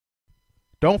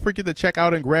Don't forget to check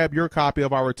out and grab your copy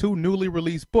of our 2 newly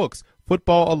released books,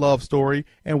 Football: A Love Story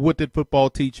and What Did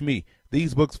Football Teach Me?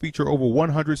 These books feature over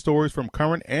 100 stories from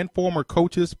current and former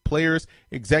coaches, players,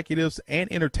 executives, and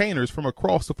entertainers from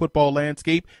across the football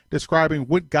landscape, describing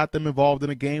what got them involved in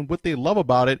the game, what they love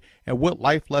about it, and what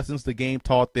life lessons the game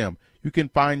taught them. You can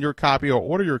find your copy or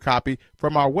order your copy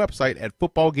from our website at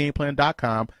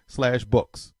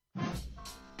footballgameplan.com/books.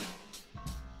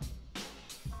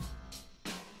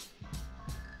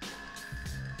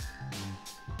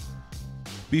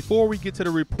 Before we get to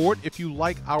the report, if you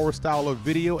like our style of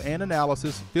video and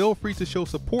analysis, feel free to show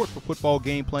support for Football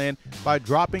Game Plan by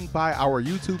dropping by our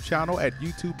YouTube channel at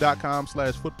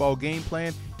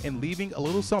youtube.com/footballgameplan and leaving a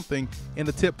little something in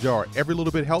the tip jar. Every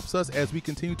little bit helps us as we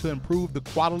continue to improve the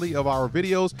quality of our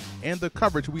videos and the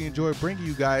coverage we enjoy bringing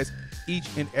you guys each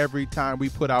and every time we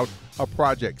put out a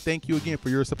project. Thank you again for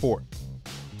your support.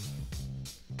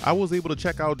 I was able to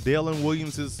check out Dalyn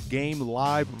Williams' game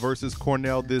live versus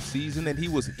Cornell this season, and he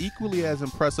was equally as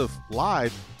impressive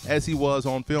live as he was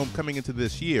on film coming into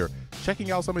this year. Checking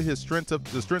out some of the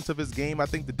strengths of his game, I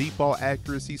think the deep ball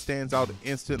accuracy stands out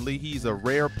instantly. He's a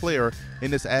rare player in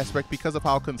this aspect because of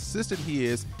how consistent he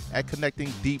is at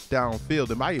connecting deep downfield.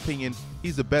 In my opinion,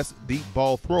 he's the best deep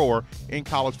ball thrower in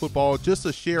college football, just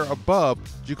a share above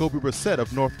Jacoby Brissett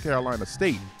of North Carolina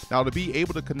State. Now, to be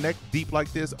able to connect deep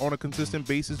like this on a consistent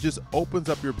basis just opens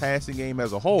up your passing game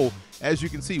as a whole. As you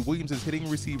can see, Williams is hitting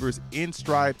receivers in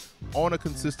stride on a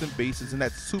consistent basis, and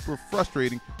that's super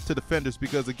frustrating to defenders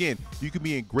because, again, you can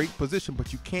be in great position,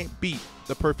 but you can't beat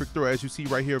the perfect throw. As you see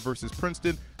right here versus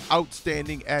Princeton,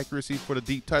 outstanding accuracy for the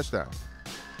deep touchdown.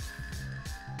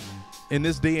 In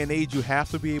this day and age, you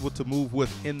have to be able to move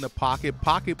within the pocket.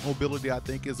 Pocket mobility, I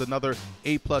think, is another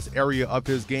A-plus area of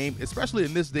his game, especially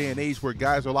in this day and age where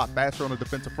guys are a lot faster on the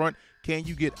defensive front. Can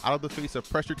you get out of the face of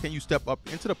pressure? Can you step up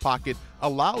into the pocket?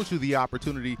 Allows you the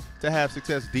opportunity to have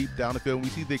success deep down the field. And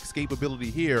we see the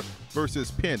escapability here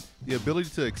versus Penn. The ability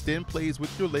to extend plays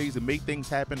with your legs and make things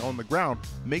happen on the ground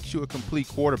makes you a complete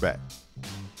quarterback.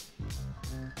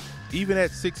 Even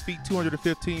at 6 feet,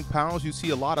 215 pounds, you see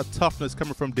a lot of toughness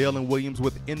coming from Dalyn Williams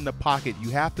within the pocket.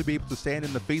 You have to be able to stand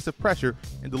in the face of pressure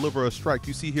and deliver a strike.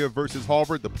 You see here versus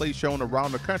Harvard, the play shown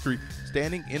around the country,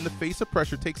 standing in the face of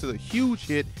pressure, takes a huge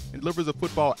hit and delivers a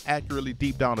football accurately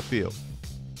deep down the field.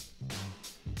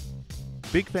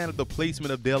 Big fan of the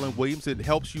placement of Dalyn Williams. It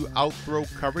helps you out-throw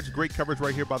coverage. Great coverage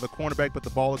right here by the cornerback, but the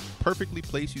ball is perfectly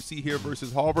placed. You see here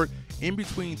versus Harvard, in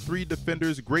between 3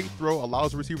 defenders. Great throw,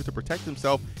 allows the receiver to protect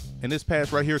himself. And this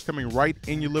pass right here is coming right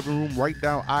in your living room, right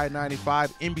down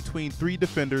I-95, in between 3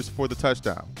 defenders for the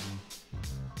touchdown.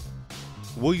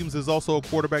 Williams is also a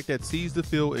quarterback that sees the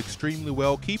field extremely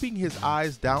well, keeping his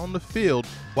eyes down the field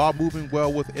while moving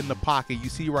well within the pocket. You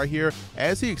see right here,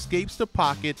 as he escapes the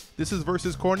pocket, this is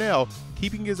versus Cornell,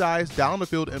 keeping his eyes down the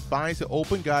field and finds an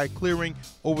open guy clearing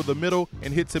over the middle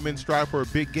and hits him in stride for a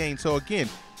big gain. So again,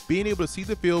 being able to see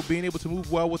the field, being able to move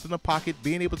well within the pocket,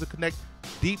 being able to connect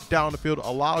deep down the field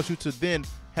allows you to then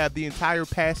have the entire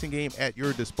passing game at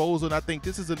your disposal. And I think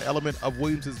this is an element of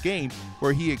Williams' game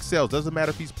where he excels. Doesn't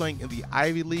matter if he's playing in the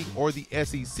Ivy League or the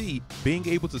SEC, being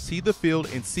able to see the field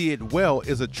and see it well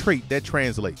is a trait that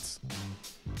translates.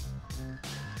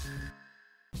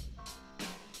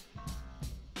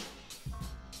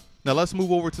 Now let's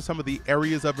move over to some of the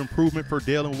areas of improvement for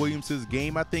Dalyn Williams'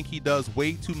 game. I think he does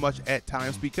way too much at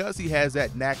times because he has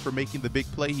that knack for making the big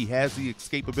play. He has the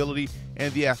escapability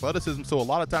and the athleticism, so a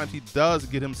lot of times he does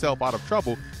get himself out of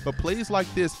trouble. But plays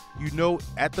like this, you know,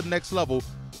 at the next level,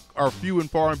 are few and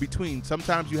far in between.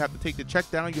 Sometimes you have to take the check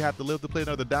down, you have to live to play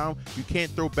another down. You can't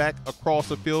throw back across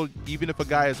the field even if a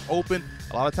guy is open.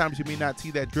 A lot of times you may not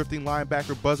see that drifting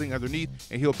linebacker buzzing underneath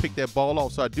and he'll pick that ball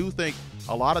off. So I do think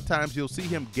a lot of times you'll see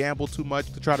him gamble too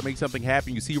much to try to make something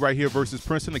happen. You see right here versus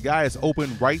Princeton, the guy is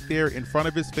open right there in front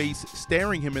of his face,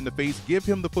 staring him in the face. Give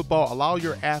him the football, allow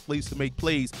your athletes to make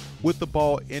plays with the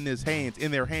ball in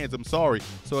their hands.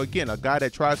 So again, a guy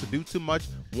that tries to do too much,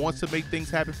 wants to make things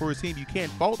happen for his team, you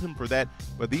can't fault him for that,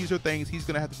 but these are things he's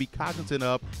going to have to be cognizant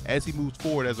of as he moves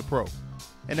forward as a pro.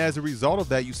 And as a result of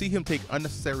that, you see him take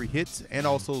unnecessary hits and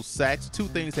also sacks, 2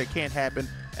 things that can't happen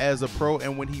as a pro.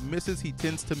 And when he misses, he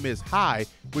tends to miss high,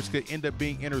 which could end up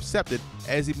being intercepted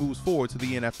as he moves forward to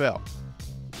the NFL.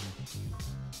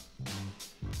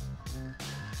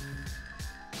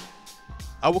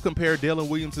 I will compare Dalyn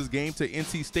Williams' game to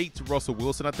NC State's Russell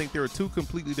Wilson. I think there are two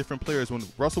completely different players. When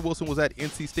Russell Wilson was at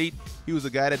NC State, he was a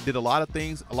guy that did a lot of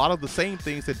things, a lot of the same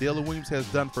things that Dalyn Williams has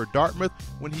done for Dartmouth.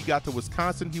 When he got to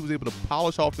Wisconsin, he was able to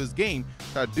polish off his game.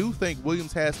 So I do think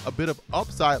Williams has a bit of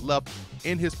upside left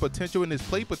in his potential, in his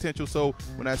play potential. So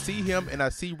when I see him and I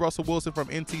see Russell Wilson from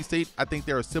NC State, I think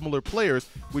they are similar players,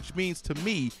 which means to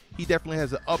me, he definitely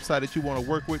has an upside that you want to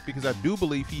work with, because I do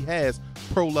believe he has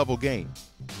pro-level game.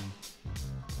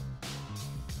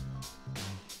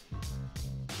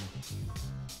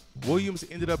 Williams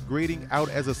ended up grading out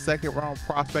as a second-round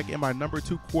prospect and my number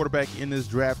 2 quarterback in this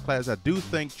draft class. I do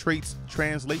think traits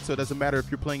translate, so it doesn't matter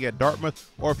if you're playing at Dartmouth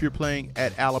or if you're playing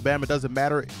at Alabama. It doesn't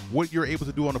matter what you're able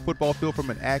to do on the football field from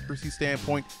an accuracy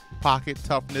standpoint, pocket,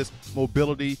 toughness,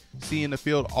 mobility, seeing the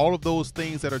field. All of those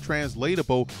things that are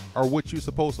translatable are what you're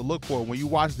supposed to look for. When you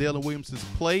watch Dalyn Williams'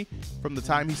 play, from the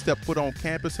time he stepped foot on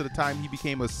campus to the time he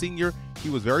became a senior,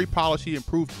 he was very polished. He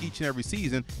improved each and every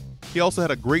season. He also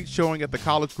had a great showing at the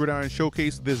College Gridiron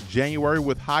Showcase this January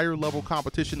with higher level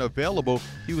competition available.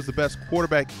 He was the best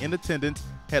quarterback in attendance,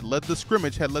 had led the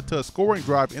scrimmage, had led to a scoring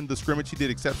drive in the scrimmage. He did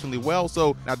exceptionally well.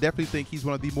 So I definitely think he's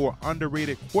one of the more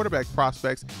underrated quarterback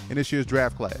prospects in this year's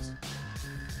draft class.